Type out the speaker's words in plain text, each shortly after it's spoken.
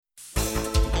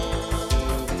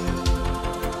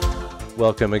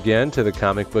Welcome again to the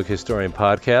Comic Book Historian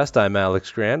Podcast. I'm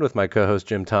Alex Grand with my co-host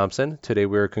Jim Thompson. Today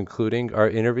we are concluding our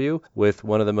interview with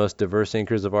one of the most diverse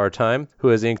inkers of our time, who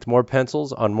has inked more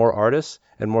pencils on more artists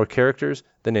and more characters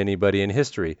than anybody in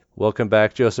history. Welcome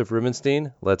back, Joseph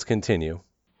Rubinstein. Let's continue.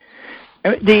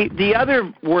 The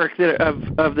other work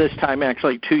of this time,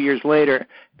 actually 2 years later,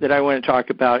 that I want to talk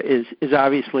about is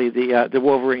obviously the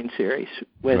Wolverine series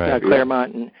with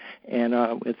Claremont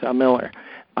and with Miller.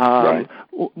 Right.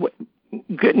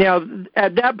 Now,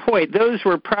 at that point, those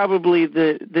were probably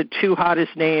the two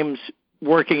hottest names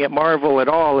working at Marvel at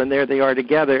all, and there they are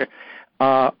together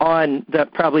on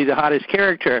probably the hottest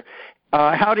character.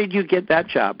 How did you get that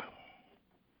job?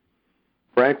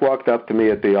 Frank walked up to me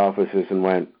at the offices and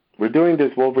went, "We're doing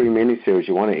this Wolverine miniseries.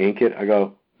 You want to ink it?" I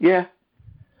go, "Yeah."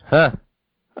 Huh.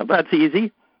 That's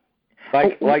easy.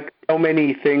 Like so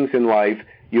many things in life,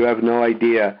 you have no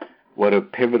idea what a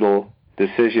pivotal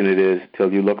decision it is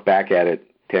till you look back at it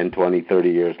 10, 20,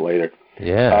 30 years later.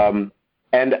 Yeah.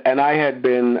 And I had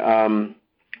been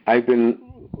I've been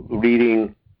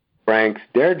reading Frank's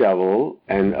Daredevil,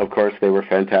 and of course they were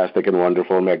fantastic and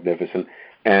wonderful and magnificent.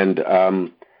 And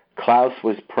Klaus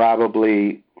was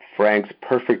probably Frank's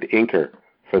perfect inker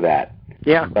for that.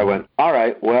 Yeah. So I went, all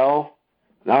right, well,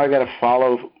 now I got to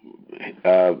follow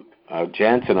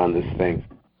Janson on this thing.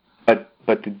 But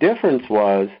the difference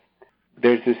was,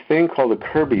 there's this thing called the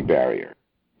Kirby barrier,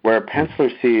 where a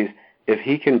penciler sees if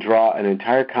he can draw an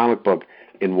entire comic book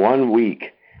in 1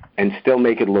 week and still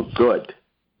make it look good.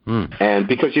 And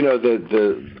because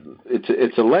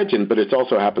it's a legend, but it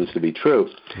also happens to be true.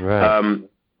 Right.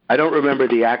 I don't remember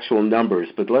the actual numbers,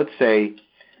 but let's say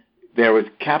there was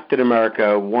Captain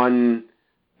America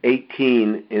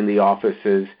 118 in the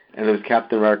offices, and there was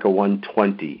Captain America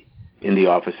 120 in the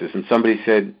offices, and somebody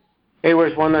said, "Hey,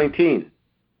 where's 119?"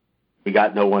 We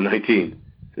got no 119.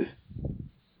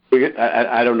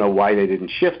 I don't know why they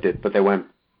didn't shift it, but they went,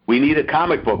 "We need a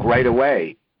comic book right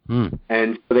away."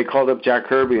 And so they called up Jack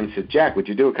Kirby and said, "Jack, would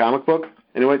you do a comic book?"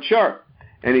 And he went, "Sure."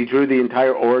 And he drew the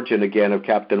entire origin again of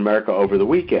Captain America over the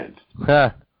weekend.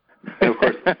 And of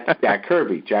course, Jack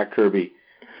Kirby. Jack Kirby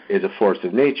is a force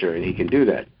of nature, and he can do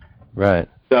that. Right.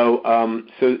 So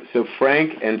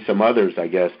Frank and some others, I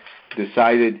guess,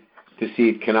 decided to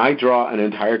see, can I draw an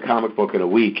entire comic book in a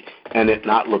week and it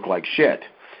not look like shit?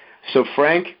 So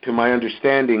Frank, to my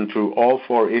understanding, drew all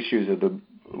 4 issues of the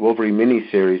Wolverine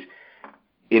miniseries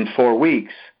in 4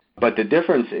 weeks. But the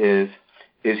difference is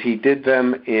he did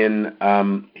them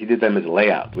as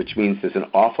layout, which means there's an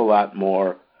awful lot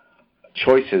more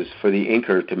choices for the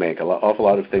inker to make, awful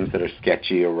lot of things that are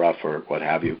sketchy or rough or what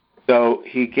have you. So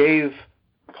he gave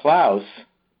Klaus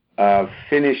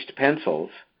finished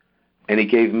pencils, and he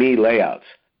gave me layouts.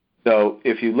 So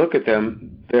if you look at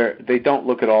them, they don't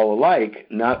look at all alike,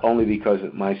 not only because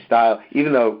of my style,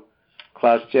 even though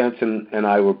Klaus Janson and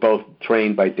I were both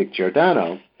trained by Dick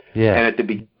Giordano, and at the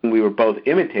beginning we were both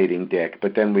imitating Dick,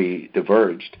 but then we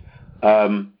diverged.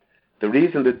 The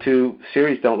reason the 2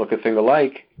 series don't look a thing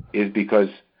alike is because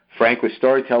Frank was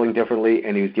storytelling differently,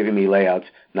 and he was giving me layouts,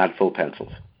 not full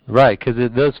pencils. Right, because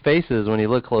those faces, when you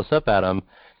look close up at them,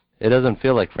 it doesn't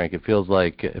feel like Frank. It feels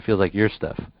like your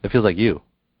stuff. It feels like you.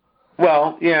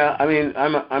 Well, yeah. I mean,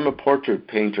 I'm a portrait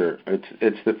painter.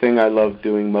 It's the thing I love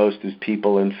doing most is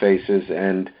people and faces.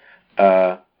 And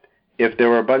if there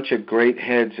were a bunch of great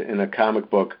heads in a comic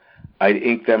book, I'd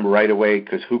ink them right away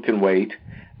because who can wait?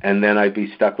 And then I'd be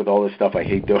stuck with all the stuff I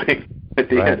hate doing at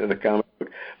the end of the comic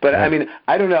book. But I mean,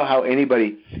 I don't know how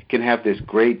anybody can have this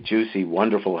great, juicy,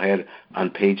 wonderful head on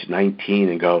page 19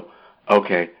 and go,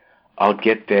 okay, I'll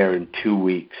get there in 2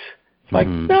 weeks. Like,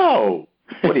 no.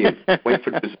 What do you wait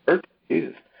for dessert?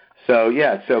 Jesus. So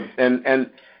yeah. So and as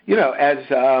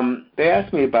they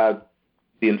asked me about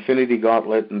the Infinity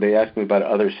Gauntlet, and they asked me about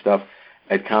other stuff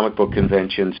at comic book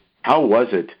conventions. How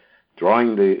was it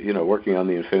drawing working on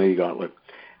the Infinity Gauntlet?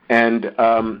 And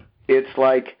it's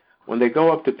like when they go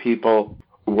up to people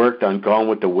who worked on Gone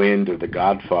with the Wind or The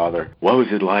Godfather. What was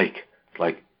it like? It's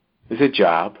like, it's a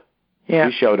job. Yeah.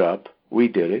 We showed up. We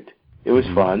did it. It was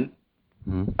fun.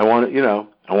 I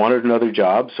wanted another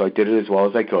job, so I did it as well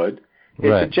as I could.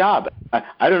 It's a job.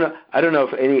 I don't know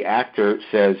if any actor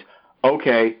says,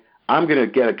 okay, I'm going to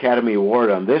get Academy Award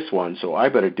on this one, so I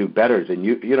better do better than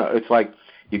you. It's like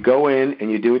you go in and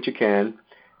you do what you can,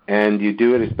 and you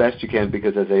do it as best you can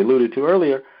because, as I alluded to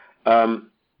earlier,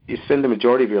 you spend the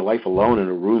majority of your life alone in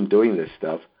a room doing this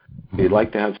stuff. You'd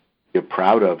like to have something you're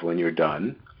proud of when you're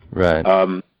done. Right.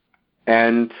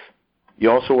 And you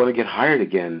also want to get hired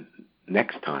again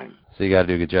next time. So you got to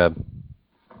do a good job.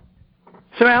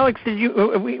 So, Alex, did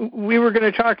you? We were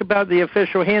going to talk about the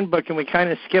official handbook, and we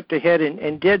kind of skipped ahead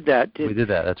and did that. We did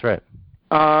that. That's right.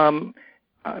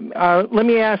 Let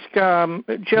me ask,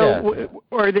 Joe,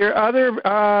 are there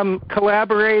other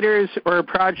collaborators or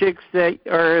projects that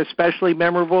are especially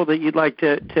memorable that you'd like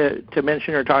to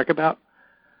mention or talk about?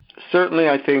 Certainly,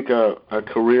 I think a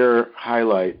career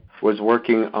highlight was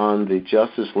working on the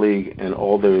Justice League and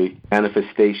all the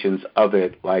manifestations of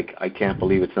it, like I Can't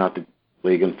Believe It's Not the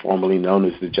League and formerly known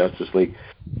as the Justice League,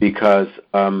 because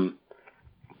Giffen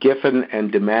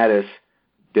and DeMatteis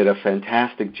did a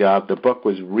fantastic job. The book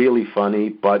was really funny,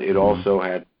 but it also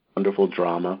had wonderful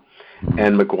drama.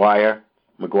 And McGuire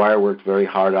worked very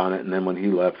hard on it, and then when he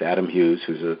left, Adam Hughes,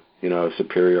 who's a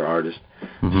superior artist.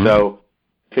 So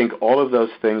I think all of those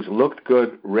things looked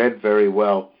good, read very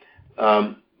well.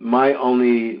 My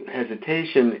only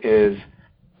hesitation is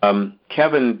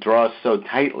Kevin draws so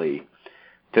tightly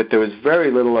that there was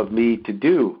very little of me to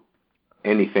do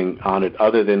anything on it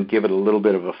other than give it a little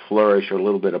bit of a flourish or a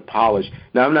little bit of polish.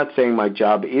 Now, I'm not saying my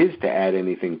job is to add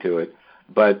anything to it,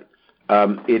 but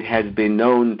it has been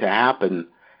known to happen,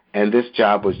 and this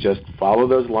job was just follow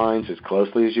those lines as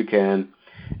closely as you can,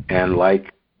 and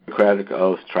like Hippocratic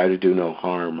Oath, try to do no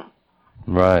harm.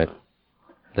 Right.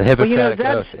 The Hippocratic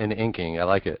Oath in inking. I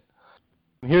like it.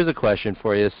 Here's a question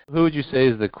for you. Who would you say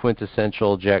is the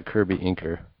quintessential Jack Kirby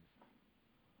inker?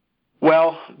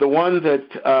 Well, the one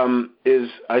that is,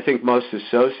 I think, most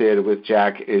associated with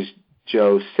Jack is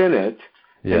Joe Sinnott.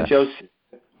 Yeah. And Joe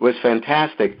was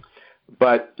fantastic.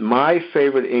 But my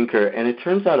favorite inker, and it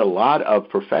turns out a lot of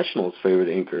professionals' favorite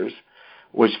inkers,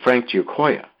 was Frank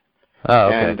Giacoia. Oh,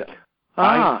 okay. And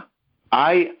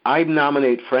I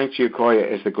nominate Frank Giacoia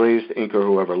as the greatest inker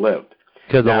who ever lived.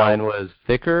 Because the line was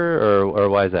thicker, or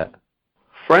why is that?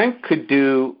 Frank could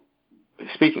do,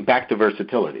 speaking back to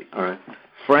versatility, all right,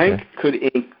 Frank could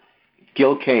ink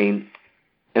Gil Kane,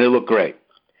 and it looked great.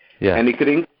 Yeah. And he could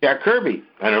ink Jack Kirby,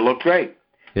 and it looked great.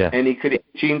 Yeah. And he could ink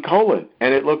Gene Colan,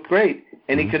 and it looked great.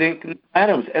 And he could ink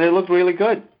Adams, and it looked really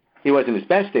good. He wasn't his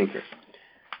best inker.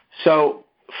 So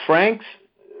Frank's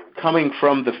coming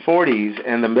from the 40s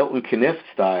and the Milton Caniff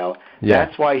style,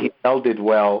 that's why he melded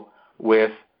well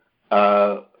with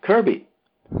Kirby.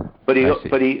 But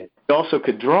he also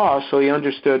could draw, so he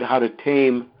understood how to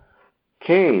tame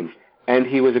Kane. And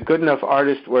he was a good enough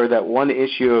artist where that one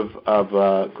issue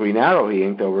of Green Arrow he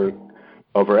inked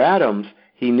over Adams,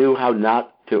 he knew how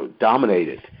not to dominate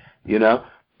it, you know?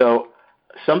 So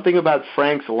something about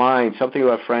Frank's line, something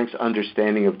about Frank's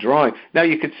understanding of drawing. Now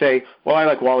you could say, well, I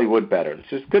like Wally Wood better. It's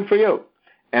just good for you.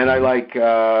 And I like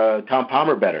Tom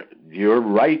Palmer better. You're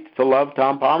right to love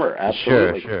Tom Palmer,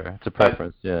 absolutely. Sure. It's a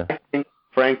preference, yeah. I think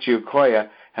Frank Giacoia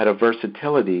had a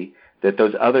versatility that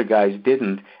those other guys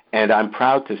didn't, and I'm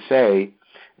proud to say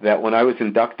that when I was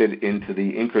inducted into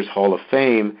the Inkers Hall of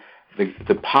Fame,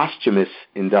 the posthumous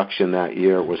induction that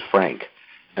year was Frank,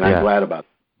 and I'm glad about it.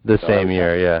 The same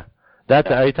year, yeah.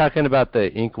 Are you talking about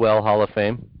the Inkwell Hall of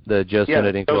Fame, the Joe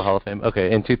Sinnott Inkwell Hall of Fame?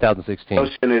 Okay, in 2016. Joe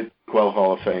Sinnott Inkwell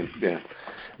Hall of Fame, yeah.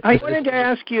 I wanted to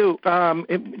ask you,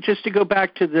 just to go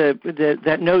back to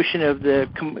that notion of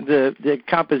the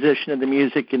composition of the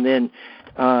music and then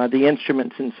the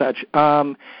instruments and such.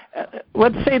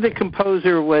 Let's say the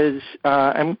composer was,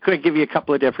 I'm going to give you a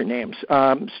couple of different names.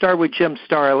 Start with Jim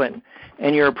Starlin,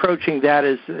 and you're approaching that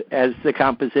as the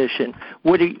composition.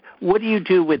 What do you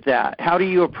do with that? How do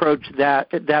you approach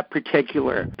that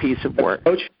particular piece of work?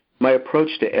 My approach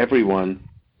to everyone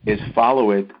is follow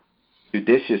it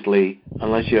judiciously,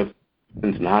 unless you have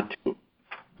reasons not to.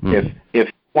 If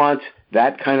he wants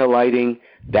that kind of lighting,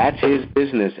 that's his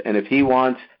business, and if he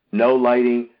wants no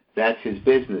lighting, that's his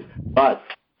business. But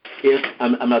if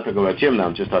I'm not talking about Jim now,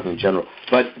 I'm just talking in general.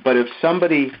 But if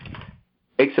somebody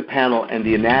makes a panel and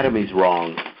the anatomy's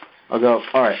wrong, I'll go,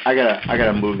 all right, I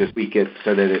gotta move this weekend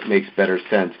so that it makes better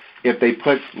sense. If they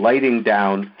put lighting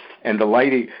down and the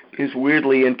lighting is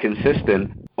weirdly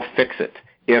inconsistent, I'll fix it.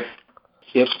 If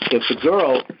the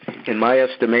girl, in my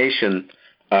estimation,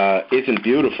 isn't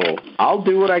beautiful, I'll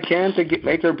do what I can to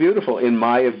make her beautiful in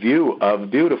my view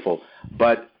of beautiful.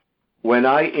 But when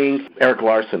I inked Eric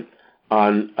Larson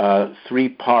on a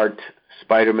 3-part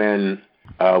Spider-Man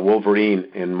Wolverine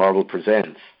in Marvel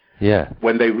Presents,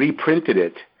 when they reprinted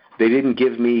it, they didn't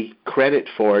give me credit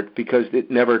for it because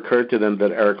it never occurred to them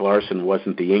that Eric Larson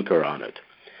wasn't the inker on it.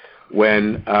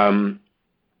 When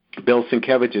Bill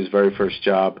Sienkiewicz's very first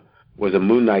job was a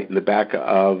Moon Knight in the back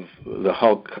of the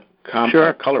Hulk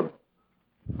color.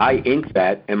 I inked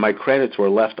that, and my credits were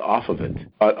left off of it.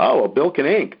 Bill can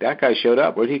ink. That guy showed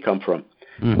up. Where'd he come from?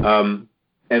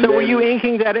 Were you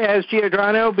inking that as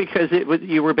Giordano because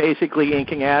you were basically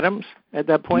inking Adams at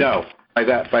that point? by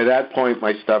that point,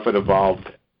 my stuff had evolved.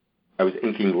 I was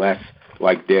inking less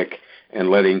like Dick and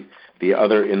letting the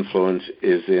other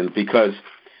influences in, because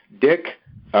Dick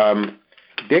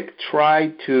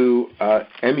tried to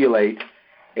simulate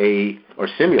a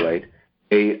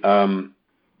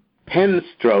pen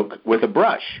stroke with a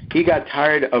brush. He got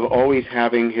tired of always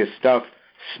having his stuff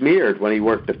smeared when he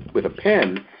worked with a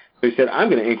pen, so he said, I'm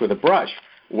going to ink with a brush.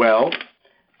 Well,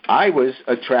 I was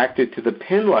attracted to the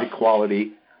pen-like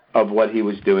quality of what he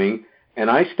was doing,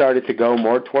 and I started to go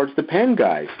more towards the pen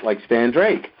guys, like Stan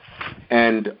Drake,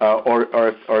 and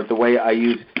or the way I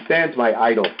use. Stan's my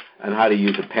idol on how to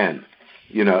use a pen,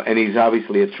 and he's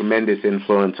obviously a tremendous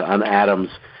influence on Adams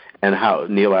and how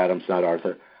Neil Adams, not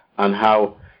Arthur, on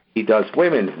how he does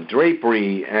women and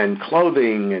drapery and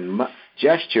clothing and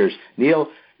gestures. Neil,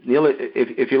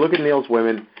 if you look at Neil's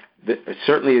women,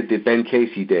 certainly at the Ben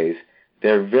Casey days,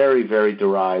 they're very, very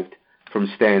derived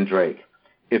from Stan Drake.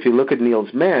 If you look at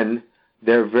Neil's men,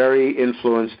 they're very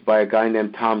influenced by a guy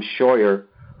named Tom Scheuer,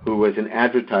 who was an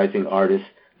advertising artist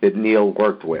that Neil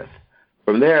worked with.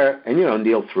 From there, and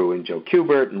Neil threw in Joe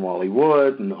Kubert and Wally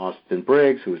Wood and Austin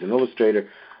Briggs, who was an illustrator,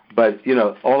 but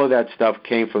all of that stuff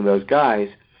came from those guys,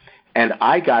 and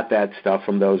I got that stuff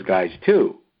from those guys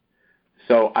too.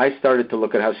 So I started to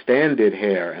look at how Stan did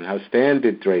hair and how Stan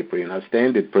did drapery and how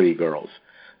Stan did pretty girls.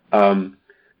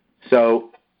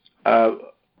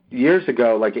 Years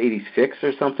ago, like 86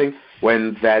 or something,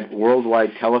 when that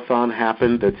worldwide telethon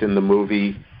happened that's in the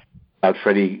movie about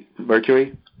Freddie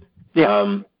Mercury,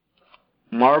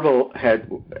 Marvel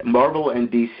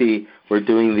and DC were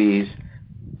doing these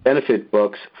benefit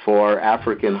books for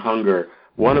African hunger,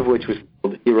 one of which was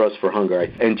called Heroes for Hunger.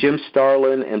 And Jim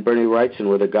Starlin and Bernie Wrightson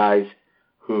were the guys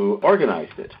who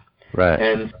organized it. Right.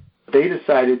 And what they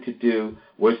decided to do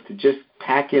was to just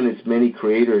pack in as many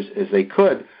creators as they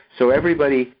could, so every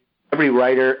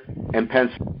writer and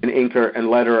pencil and inker and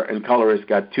letterer and colorist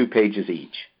got 2 pages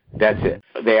each. That's it.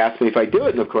 They asked me if I'd do it,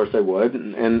 and of course I would.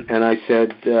 And I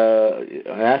said,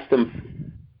 I asked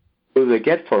them, what do they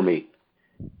get for me?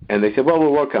 And they said, well,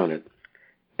 we'll work on it.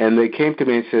 And they came to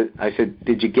me and said, I said,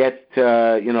 did you get,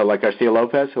 like Garcia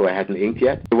Lopez, who I hadn't inked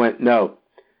yet? They went, no.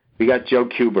 We got Joe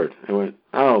Kubert. I went,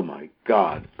 oh my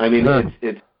God. I mean,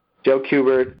 it's Joe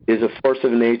Kubert is a force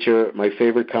of nature, my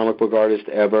favorite comic book artist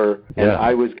ever, and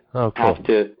I was have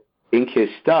to ink his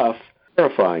stuff.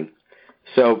 Terrifying.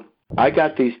 So I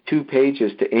got these 2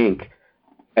 pages to ink,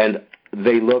 and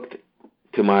they looked,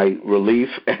 to my relief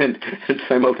and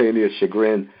simultaneous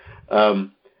chagrin,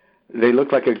 they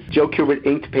looked like a Joe Kubert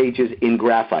inked pages in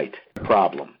graphite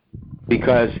problem,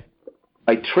 because if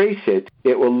I trace it,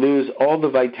 it will lose all the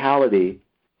vitality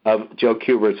of Joe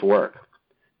Kubert's work.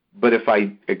 But if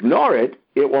I ignore it,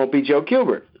 it won't be Joe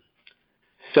Kubert.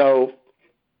 So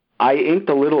I inked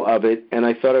a little of it, and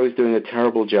I thought I was doing a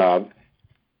terrible job.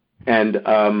 And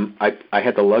I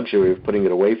had the luxury of putting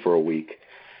it away for a week.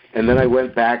 And then I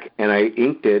went back and I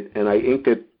inked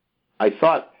it, I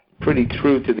thought, pretty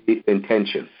true to the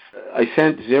intention. I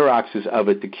sent Xeroxes of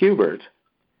it to Kubert,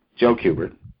 Joe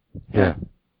Kubert. Yeah.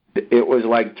 It was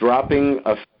like dropping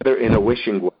a feather in a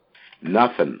wishing well.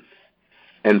 Nothing.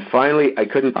 And finally, I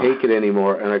couldn't take it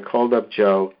anymore, and I called up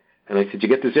Joe, and I said, you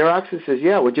get the Xerox? He says,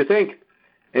 yeah, what'd you think?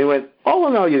 And he went, oh,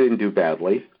 well, no, you didn't do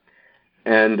badly.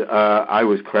 And I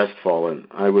was crestfallen.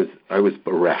 I was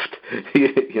bereft,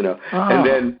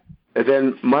 And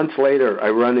then months later,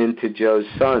 I run into Joe's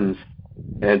sons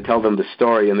and tell them the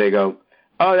story, and they go,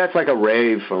 oh, that's like a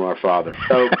rave from our father.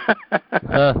 So,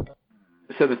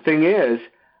 so the thing is,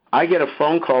 I get a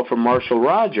phone call from Marshall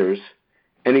Rogers,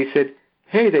 and he said,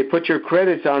 hey, they put your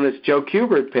credits on this Joe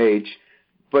Kubert page,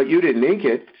 but you didn't ink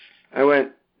it. I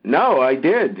went, no, I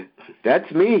did. That's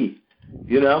me.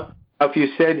 If you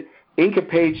said ink a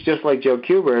page just like Joe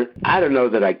Kubert, I don't know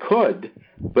that I could,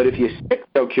 but if you stick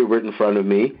Joe Kubert in front of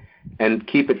me and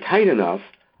keep it tight enough,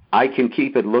 I can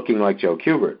keep it looking like Joe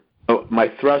Kubert. So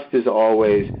my thrust is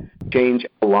always change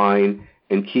a line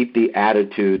and keep the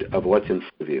attitude of what's in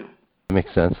front of you.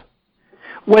 Makes sense.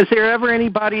 Was there ever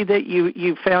anybody that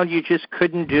you found you just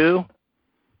couldn't do?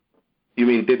 You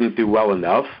mean didn't do well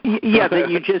enough? Yeah, that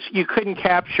you couldn't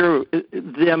capture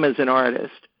them as an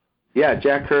artist. Yeah,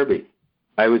 Jack Kirby.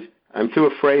 I'm too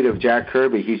afraid of Jack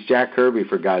Kirby. He's Jack Kirby,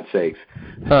 for God's sakes.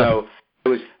 So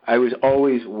I was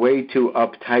always way too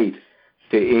uptight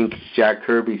to ink Jack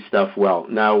Kirby stuff well.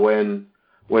 Now when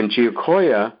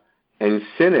Giacoya and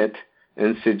Sinnott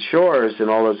and Sid Shores and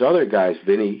all those other guys,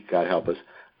 Vinny, God help us,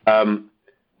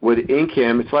 would ink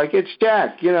him, it's like, it's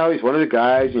Jack. He's one of the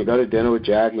guys, and you go to dinner with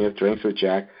Jack, and you have drinks with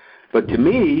Jack. But to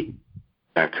me,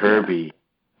 Jack Kirby,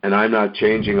 and I'm not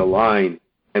changing a line.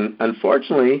 And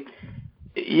unfortunately,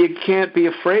 you can't be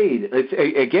afraid.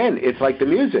 It's like the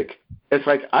music. It's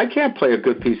like I can't play a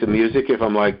good piece of music if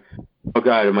I'm like, oh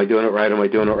God, am I doing it right? Am I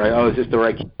doing it right? Oh, is this the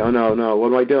right key? Oh no, what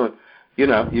am I doing?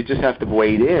 You just have to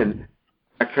wade in.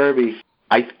 Jack Kirby,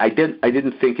 I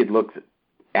didn't think it looked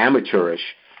amateurish,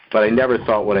 but I never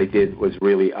thought what I did was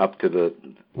really up to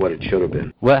what it should have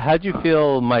been. Well, how'd you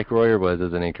feel Mike Royer was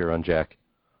as an inker on Jack?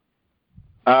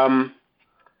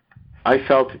 I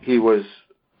felt he was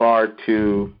far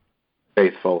too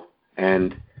faithful,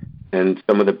 and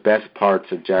some of the best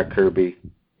parts of Jack Kirby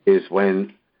is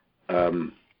when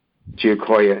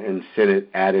Giacoia and Sinnott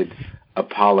added a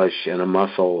polish and a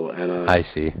muscle and a. I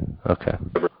see. Okay.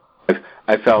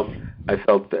 I felt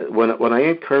that when I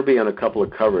inked Kirby on a couple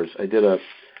of covers, I did a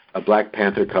Black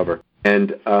Panther cover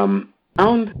and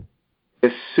found a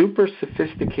super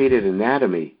sophisticated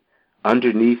anatomy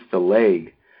underneath the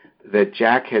leg that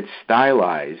Jack had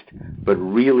stylized but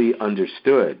really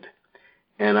understood.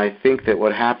 And I think that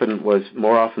what happened was,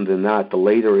 more often than not, the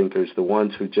later inkers, the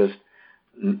ones who just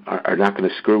are not going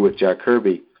to screw with Jack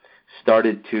Kirby,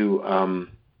 started to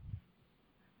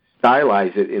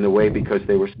stylize it in a way because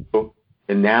they were so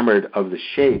enamored of the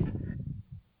shape,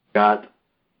 got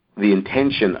the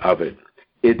intention of it.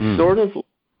 It's sort of,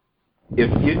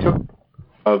 if you took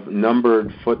of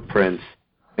numbered footprints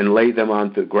and laid them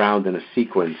on the ground in a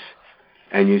sequence,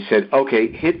 and you said,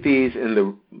 okay, hit these in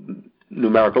the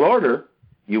numerical order,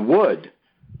 you would,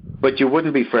 but you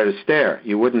wouldn't be Fred Astaire.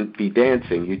 You wouldn't be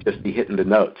dancing. You'd just be hitting the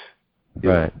notes.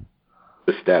 Right.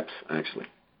 The steps, actually.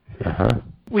 Uh-huh.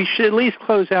 We should at least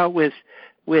close out with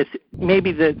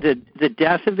maybe the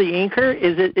death of the inker.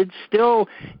 Is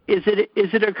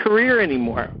it a career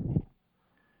anymore?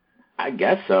 I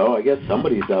guess so. I guess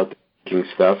somebody's out there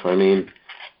making stuff. I mean,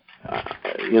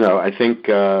 I think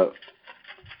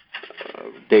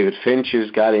David Finch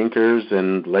has got inkers,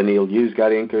 and Lenny Liu's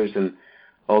got inkers, and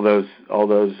all those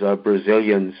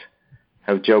Brazilians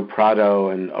have Joe Prado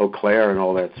and Eau Claire and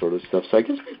all that sort of stuff. So I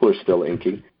guess people are still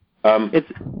inking.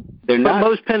 They're not. But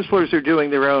most pencilers are doing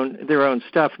their own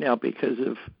stuff now because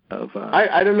of.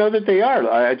 I don't know that they are.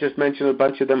 I just mentioned a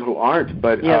bunch of them who aren't.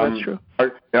 But yeah, that's true.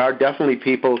 There are definitely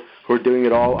people who are doing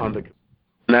it all on the.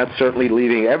 And that's certainly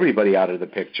leaving everybody out of the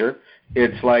picture.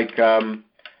 It's like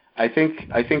I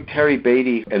think Terry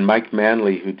Beatty and Mike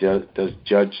Manley, who does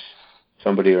Judge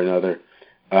somebody or another,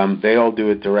 they all do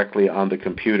it directly on the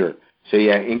computer. So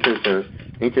yeah,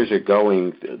 inkers are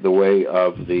going the way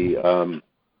of the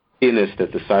pianist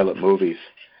at the silent movies.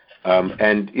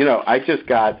 And I just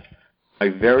got my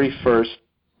very first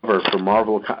cover for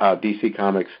Marvel DC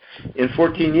Comics in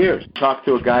 14 years. Talked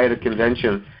to a guy at a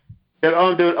convention. Said,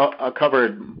 "Oh, I'm doing a cover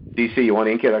at DC. You want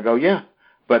to ink it?" I go, "Yeah."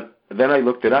 But then I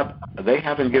looked it up. They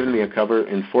haven't given me a cover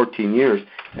in 14 years,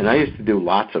 and I used to do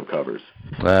lots of covers.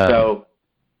 So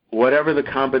whatever the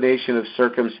combination of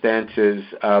circumstances,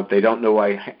 they don't know who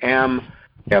I am.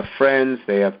 They have friends.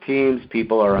 They have teams.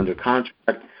 People are under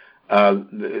contract.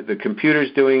 The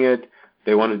computer's doing it.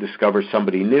 They want to discover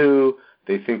somebody new.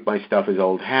 They think my stuff is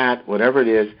old hat. Whatever it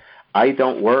is, I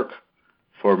don't work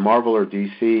for Marvel or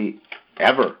DC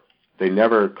ever. They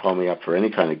never call me up for any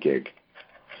kind of gig.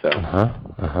 So,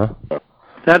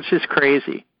 That's just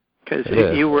crazy, because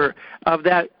you were of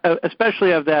that,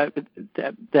 especially of that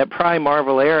prime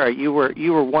Marvel era. You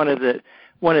were one of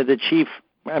the chief.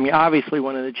 I mean, obviously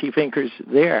one of the chief inkers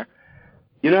there.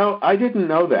 I didn't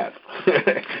know that.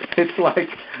 It's like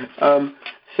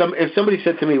if somebody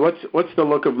said to me, "What's the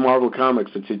look of Marvel Comics?"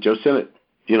 I'd say Joe Sinnott.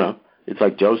 It's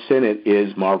like Joe Sinnott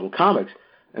is Marvel Comics.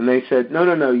 And they said,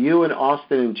 no, you and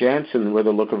Austin and Jansen were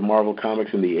the look of Marvel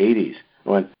Comics in the 80s. I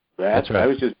went, that's right. I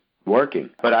was just working.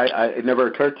 But it never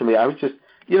occurred to me. I was just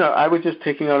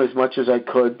taking on as much as I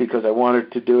could because I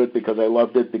wanted to do it, because I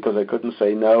loved it, because I couldn't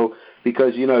say no.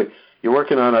 Because, you're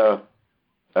working on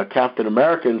a Captain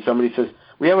America and somebody says,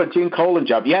 we have a Gene Colan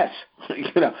job. Yes. What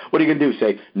are you going to do?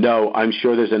 Say, no, I'm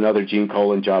sure there's another Gene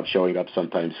Colan job showing up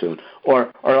sometime soon.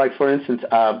 Or like, for instance,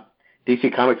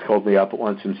 DC Comics called me up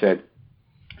once and said,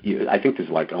 I think this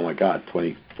is like, oh my God,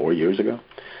 24 years ago.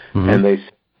 Mm-hmm. And they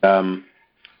said,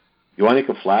 you want to take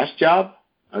a Flash job?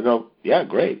 I go, yeah,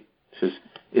 great. He says,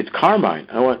 it's Carmine.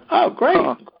 I went, oh, great,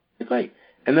 great.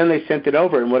 And then they sent it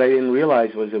over, and what I didn't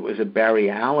realize was it was a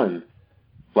Barry Allen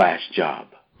Flash job.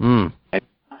 Mm. And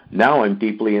now I'm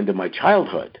deeply into my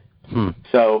childhood. Mm.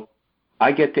 So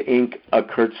I get to ink a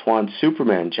Kurt Swan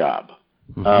Superman job.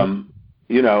 Mm-hmm.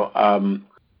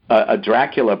 A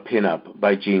Dracula pinup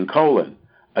by Gene Colan.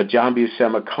 A John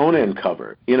Buscema Conan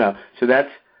cover, So that's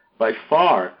by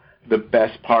far the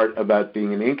best part about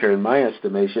being an inker, in my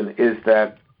estimation, is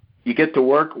that you get to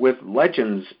work with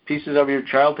legends, pieces of your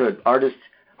childhood, artists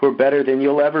who are better than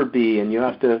you'll ever be, and you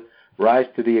have to rise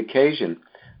to the occasion.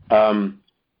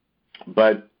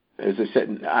 But as I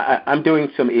said, I'm doing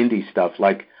some indie stuff.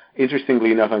 Like,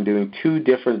 interestingly enough, I'm doing 2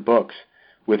 different books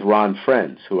with Ron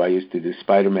Frenz, who I used to do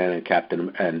Spider-Man and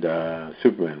Captain and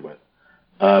Superman with.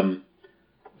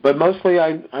 But mostly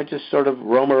I just sort of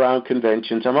roam around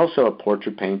conventions. I'm also a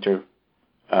portrait painter.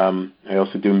 I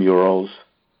also do murals,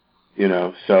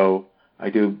 so I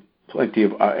do plenty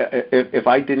of... if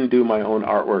I didn't do my own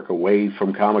artwork away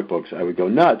from comic books, I would go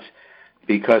nuts,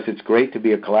 because it's great to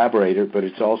be a collaborator, but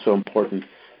it's also important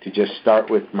to just start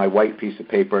with my white piece of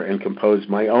paper and compose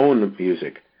my own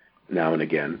music now and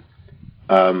again.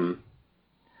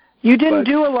 You didn't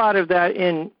do a lot of that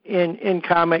in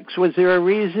comics. Was there a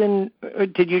reason?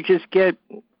 Did you just get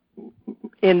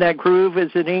in that groove as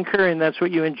an inker, and that's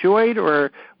what you enjoyed,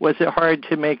 or was it hard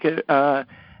to make it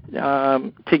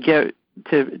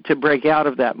to break out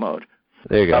of that mode?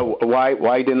 There you go.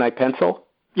 Why didn't I pencil?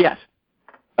 Yes.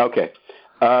 Okay.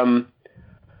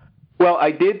 Well,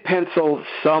 I did pencil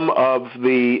some of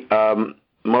the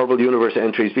Marvel Universe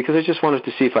entries because I just wanted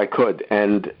to see if I could,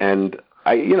 and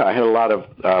I had a lot of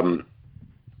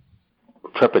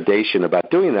trepidation about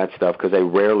doing that stuff because I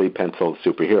rarely pencil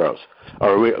superheroes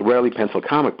or rarely pencil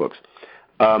comic books.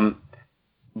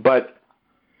 But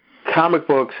comic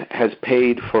books has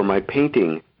paid for my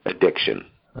painting addiction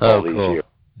all these years.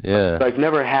 Yeah. So I've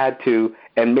never had to,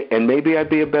 and maybe I'd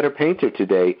be a better painter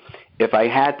today if I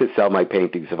had to sell my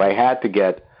paintings, if I had to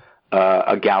get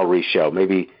a gallery show.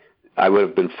 Maybe I would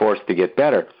have been forced to get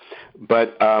better.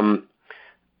 But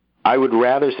I would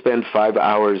rather spend 5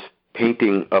 hours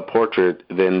painting a portrait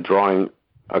than drawing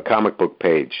a comic book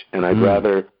page. And I'd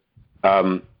rather, I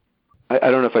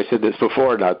don't know if I said this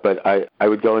before or not, but I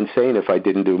would go insane if I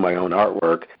didn't do my own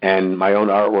artwork. And my own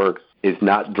artwork is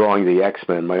not drawing the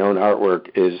X-Men. My own artwork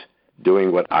is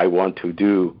doing what I want to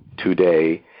do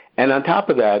today. And on top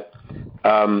of that,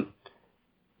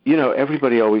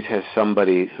 everybody always has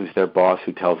somebody who's their boss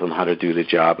who tells them how to do the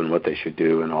job and what they should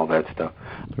do and all that stuff.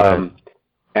 Right.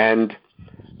 And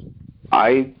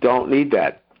I don't need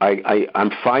that.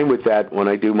 I'm fine with that when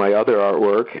I do my other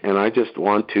artwork, and I just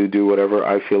want to do whatever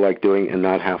I feel like doing and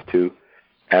not have to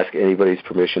ask anybody's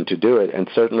permission to do it. And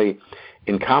certainly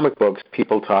in comic books,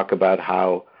 people talk about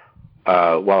how,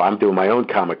 I'm doing my own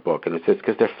comic book, and it's just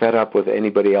because they're fed up with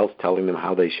anybody else telling them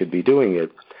how they should be doing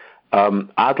it.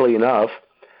 Oddly enough,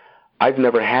 I've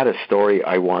never had a story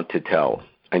I want to tell.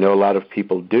 I know a lot of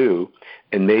people do,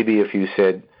 and maybe if you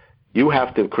said, you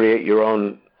have to create your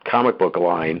own comic book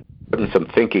line, putting some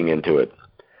thinking into it.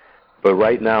 But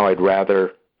right now, I'd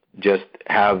rather just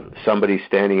have somebody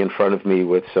standing in front of me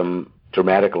with some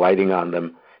dramatic lighting on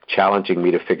them, challenging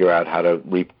me to figure out how to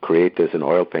recreate this in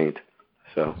oil paint.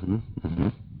 So,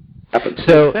 happens.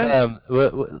 So,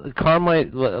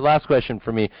 Carmine, last question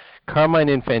for me. Carmine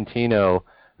Infantino,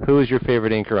 who is your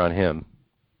favorite inker on him?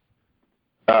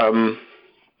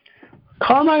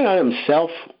 Carmine on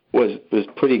himself was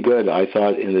pretty good, I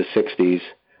thought, in the 60s.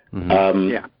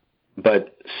 Yeah.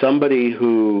 But somebody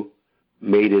who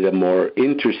made it a more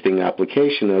interesting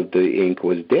application of the ink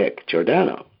was Dick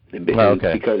Giordano.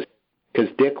 Okay. Because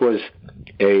Dick was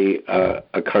a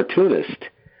cartoonist,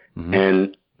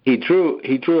 and he drew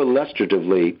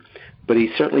illustratively, but he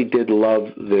certainly did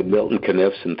love the Milton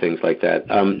Caniffs and things like that.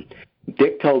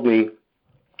 Dick told me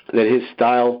that his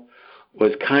style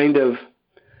was kind of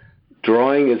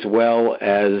drawing as well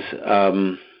as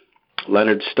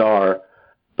Leonard Starr,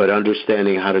 but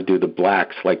understanding how to do the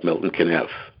blacks like Milton Caniff,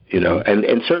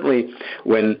 and certainly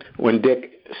when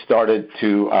Dick started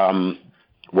to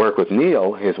work with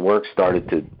Neil, his work started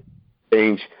to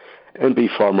change and be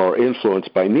far more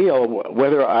influenced by Neil,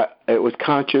 whether it was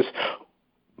conscious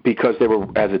because they were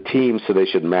as a team so they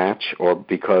should match, or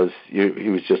because he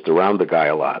was just around the guy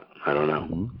a lot. I don't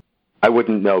know. I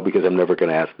wouldn't know because I'm never going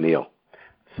to ask Neil.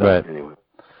 So, right. Anyway.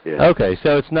 Yeah. Okay,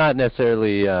 so it's not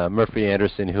necessarily Murphy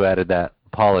Anderson who added that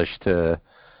polish to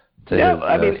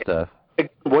his stuff.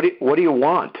 What do you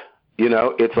want?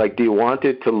 It's like, do you want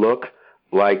it to look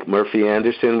like Murphy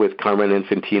Anderson with Carmine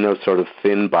Infantino sort of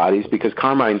thin bodies? Because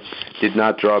Carmine did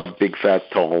not draw big, fat,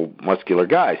 tall, muscular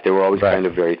guys. They were always kind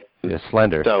of very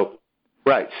slender. So,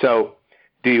 right. So,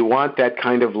 do you want that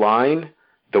kind of line?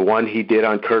 The one he did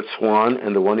on Kurt Swan,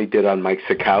 and the one he did on Mike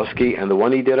Sikowski, and the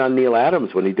one he did on Neil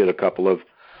Adams when he did a couple of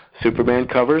Superman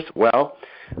covers? Well,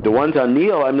 the ones on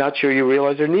Neil, I'm not sure you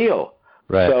realize are Neil.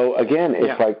 Right. So again,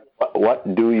 it's like,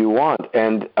 what do you want?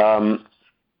 And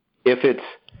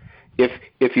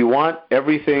if you want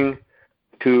everything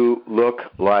to look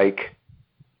like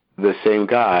the same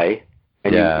guy,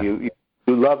 and you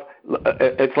love,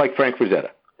 it's like Frank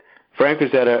Frazetta. Frank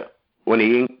Frazetta when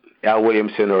he inked Al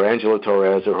Williamson or Angela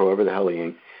Torres or whoever the hell he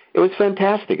inked. It was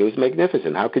fantastic. It was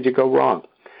magnificent. How could you go wrong?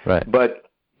 Right. But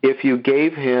if you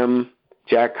gave him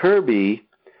Jack Kirby,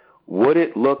 would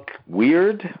it look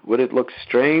weird? Would it look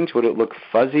strange? Would it look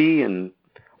fuzzy?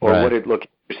 Or would it look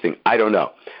interesting? I don't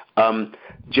know.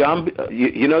 John,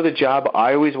 you know the job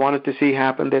I always wanted to see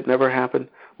happen that never happened?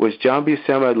 Was John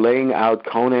Buscema laying out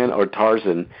Conan or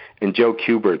Tarzan and Joe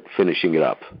Kubert finishing it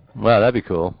up. Wow, that'd be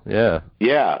cool. Yeah.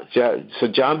 Yeah. So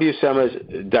John Buscema's,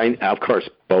 of course,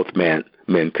 both men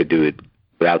could do it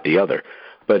without the other.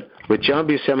 But with John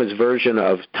Buscema's version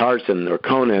of Tarzan or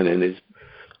Conan and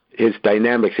his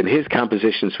dynamics and his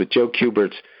compositions with Joe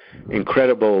Kubert's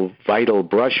incredible vital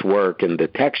brushwork and the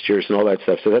textures and all that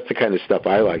stuff. So that's the kind of stuff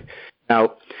I like.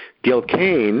 Now, Gil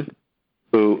Kane,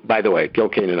 who, by the way, Gil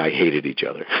Kane and I hated each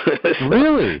other. So,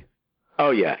 really?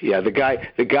 Oh yeah.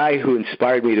 The guy who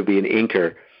inspired me to be an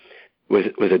inker was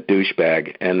a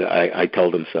douchebag, and I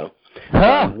told him so.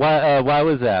 Huh? Why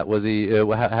was that? Was he?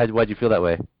 Why'd you feel that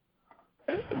way?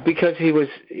 Because he was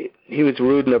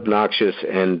rude and obnoxious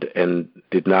and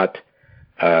did not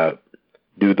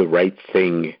do the right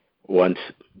thing once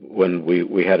when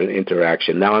we had an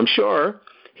interaction. Now I'm sure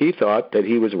he thought that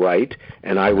he was right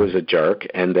and I was a jerk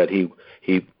and that he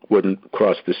wouldn't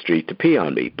cross the street to pee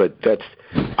on me. But that's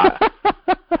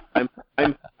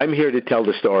I'm here to tell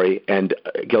the story. And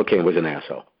Gil Kane was an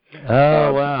asshole.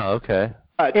 Oh wow, okay.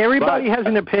 Everybody has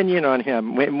an opinion on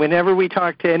him. Whenever we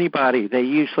talk to anybody, they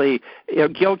usually,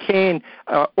 Gil Kane,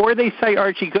 or they say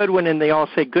Archie Goodwin, and they all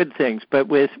say good things. But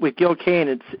with Gil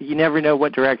Kane, you never know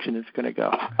what direction it's going to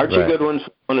go. Archie Goodwin's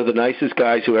one of the nicest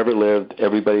guys who ever lived.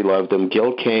 Everybody loved him.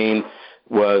 Gil Kane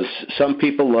some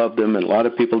people loved him, and a lot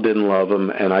of people didn't love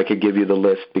him. And I could give you the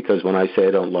list because when I say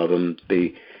I don't love him,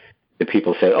 the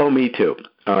people say, "Oh, me too."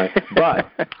 All right, but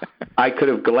I could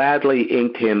have gladly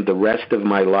inked him the rest of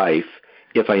my life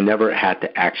if I never had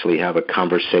to actually have a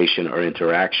conversation or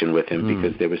interaction with him,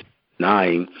 because there was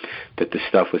denying that the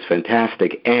stuff was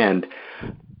fantastic. And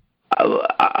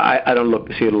I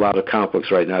don't see a lot of comic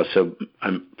books right now, so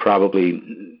I'm probably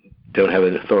don't have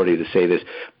an authority to say this,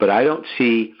 but I don't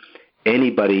see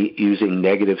anybody using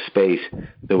negative space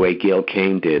the way Gil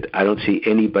Kane did. I don't see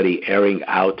anybody airing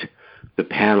out the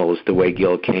panels the way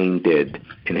Gil Kane did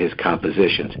in his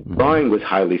compositions. Drawing was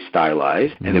highly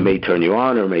stylized, and it may turn you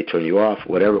on or it may turn you off,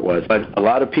 whatever it was. But a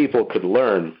lot of people could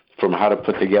learn from how to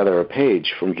put together a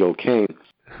page from Gil Kane.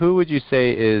 Who would you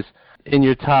say is in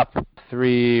your top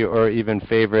 3 or even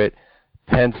favorite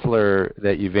penciler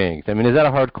that you've inked? I mean, is that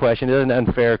a hard question? Is that an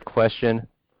unfair question?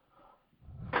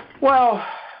 Well,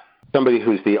 somebody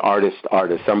who's the artist,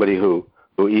 somebody who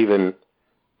even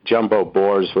jumbo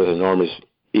bores with enormous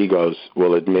egos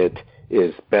will admit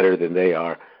is better than they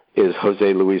are, is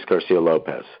Jose Luis Garcia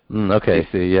Lopez. Okay,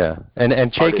 see, yeah. And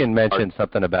Chaykin mentioned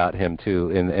something about him,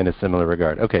 too, in a similar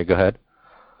regard. Okay, go ahead.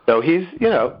 So he's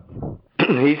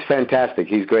fantastic.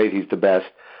 He's great. He's the best.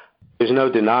 There's no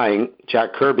denying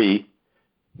Jack Kirby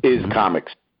is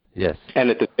comics. Yes. And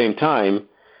at the same time,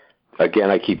 again,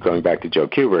 I keep going back to Joe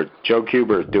Kubert. Joe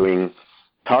Kubert doing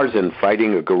Tarzan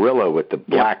fighting a gorilla with the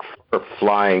black fur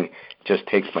flying just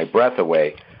takes my breath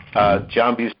away.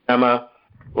 John Buscema,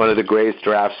 one of the greatest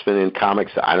draftsmen in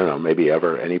comics, I don't know, maybe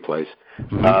ever, any place.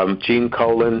 Gene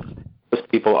Colan, most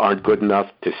people aren't good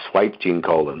enough to swipe Gene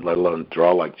Colan, let alone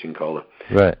draw like Gene Colan.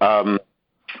 Right.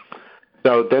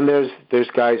 So then there's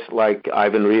guys like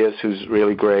Ivan Rios, who's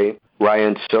really great.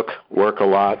 Ryan Sook work a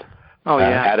lot. Oh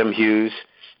yeah. Adam Hughes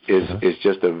is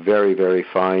just a very, very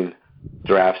fine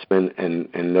draftsman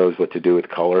and knows what to do with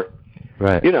color.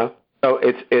 Right. So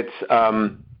it's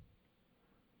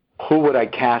who would I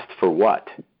cast for what?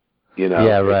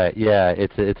 Yeah, right. Yeah,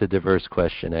 it's a diverse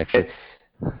question, actually.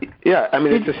 Yeah, I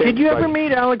mean, it's the same. Did you ever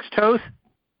meet Alex Toth?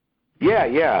 Yeah.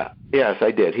 Yes, I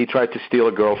did. He tried to steal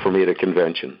a girl from me at a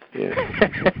convention.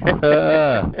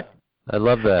 Yeah. I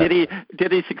love that.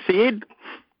 Did he succeed?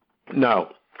 No.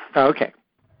 Oh, okay.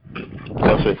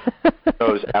 Also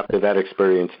chose after that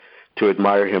experience to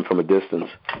admire him from a distance.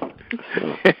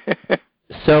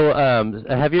 So,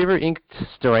 have you ever inked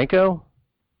Steranko?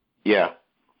 Yeah.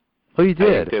 Oh, you did?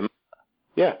 I inked him.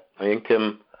 Yeah, I inked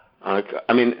him. I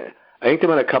inked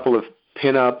him on a couple of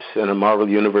pinups and a Marvel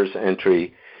Universe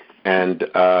entry, and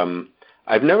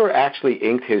I've never actually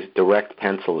inked his direct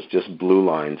pencils, just blue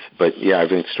lines. But yeah,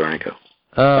 I've inked Steranko.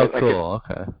 Oh, cool.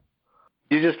 Okay.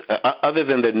 You just, other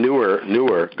than the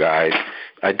newer guys,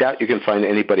 I doubt you can find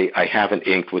anybody I haven't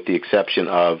inked, with the exception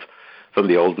of, from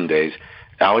the olden days,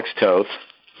 Alex Toth,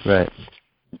 right?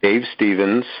 Dave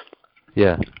Stevens,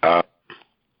 yeah,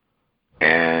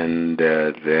 and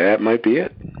that might be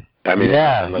it. I mean,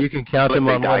 yeah, you can count them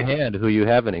on one hand who you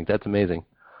haven't inked. That's amazing.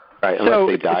 Right, unless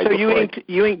they died. So you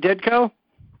inked Ditko?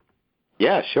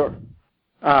 Yeah, sure.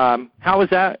 How was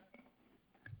that?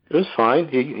 It was fine.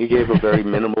 He gave a very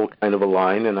minimal kind of a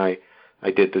line, and I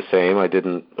did the same. I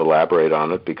didn't elaborate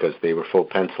on it because they were full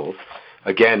pencils.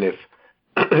 Again, if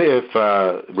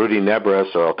Rudy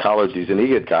Nebres or Alcala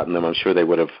Duzini had gotten them, I'm sure they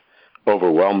would have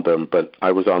overwhelmed them. But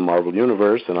I was on Marvel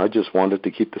Universe, and I just wanted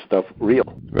to keep the stuff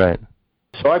real. Right.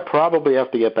 So I probably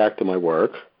have to get back to my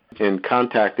work. In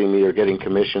contacting me or getting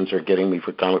commissions or getting me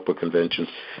for comic book conventions,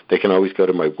 they can always go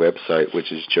to my website,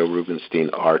 which is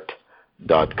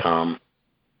joerubensteinart.com,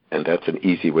 and that's an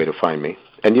easy way to find me.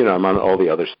 And, I'm on all the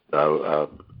other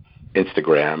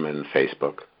Instagram and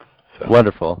Facebook. So.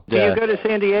 Wonderful. Do you go to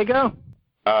San Diego?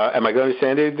 Am I going to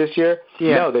San Diego this year?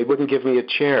 Yeah. No, they wouldn't give me a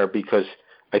chair because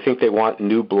I think they want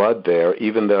new blood there,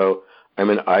 even though I'm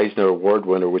an Eisner Award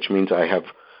winner, which means I have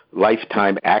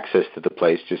lifetime access to the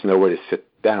place, just nowhere to sit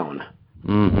down.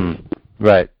 Mm-hmm.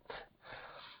 Right.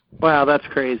 Wow, that's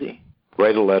crazy.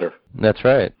 Write a letter. That's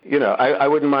right. I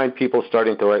wouldn't mind people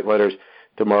starting to write letters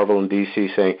to Marvel and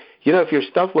DC saying, if your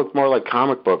stuff looked more like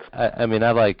comic books. I mean,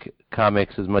 I like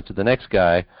comics as much as the next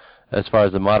guy as far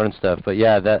as the modern stuff. But,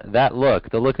 yeah, the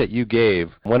look that you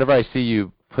gave, whenever I see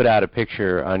you put out a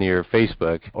picture on your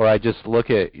Facebook or I just look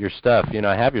at your stuff,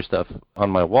 I have your stuff on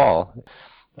my wall.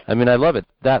 I mean, I love it.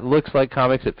 That looks like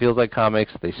comics. It feels like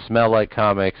comics. They smell like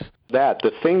comics.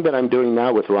 The thing that I'm doing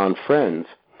now with Ron Friends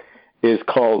is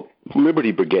called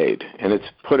Liberty Brigade, and it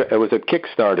was a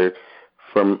Kickstarter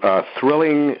from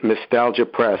Thrilling Nostalgia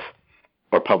Press,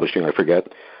 or Publishing, I forget.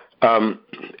 And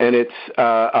it's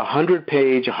a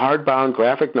 100-page hardbound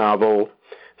graphic novel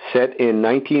set in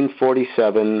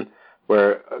 1947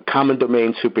 where common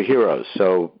domain superheroes,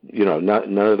 so,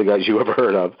 none of the guys you ever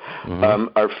heard of,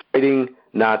 are fighting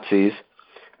Nazis,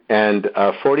 and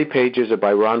 40 pages are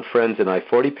by Ron Friends, and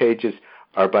 40 pages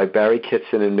are by Barry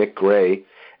Kitson and Nick Gray,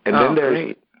 and then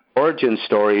there's origin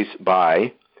stories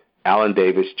by Alan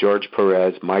Davis, George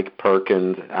Perez, Mike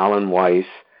Perkins, Alan Weiss.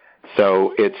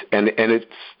 So it's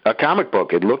a comic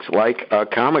book. It looks like a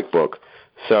comic book.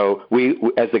 So we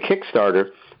as the Kickstarter,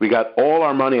 we got all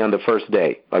our money on the first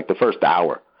day, like the first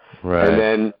hour, right. And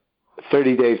then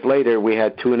 30 days later, we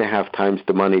had 2.5 times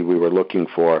the money we were looking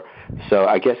for. So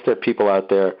I guess there are people out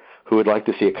there who would like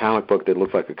to see a comic book that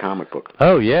looks like a comic book.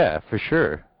 Oh yeah, for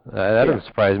sure. That doesn't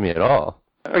surprise me at all.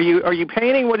 Are you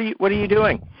painting? What are you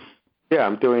doing? Yeah,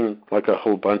 I'm doing like a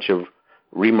whole bunch of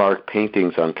remark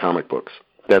paintings on comic books.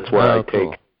 That's where I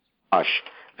take wash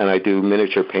and I do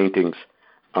miniature paintings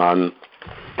on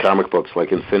comic books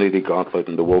like Infinity Gauntlet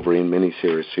and the Wolverine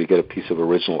miniseries, so you get a piece of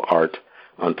original art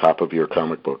on top of your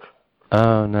comic book.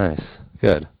 Oh, nice.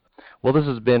 Good. Well, this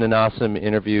has been an awesome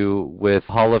interview with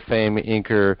Hall of Fame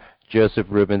inker Joseph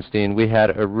Rubinstein. We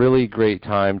had a really great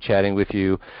time chatting with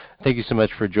you. Thank you so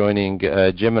much for joining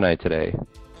Jim and I today.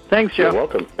 Thanks, Joe. You're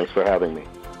welcome. Thanks for having me.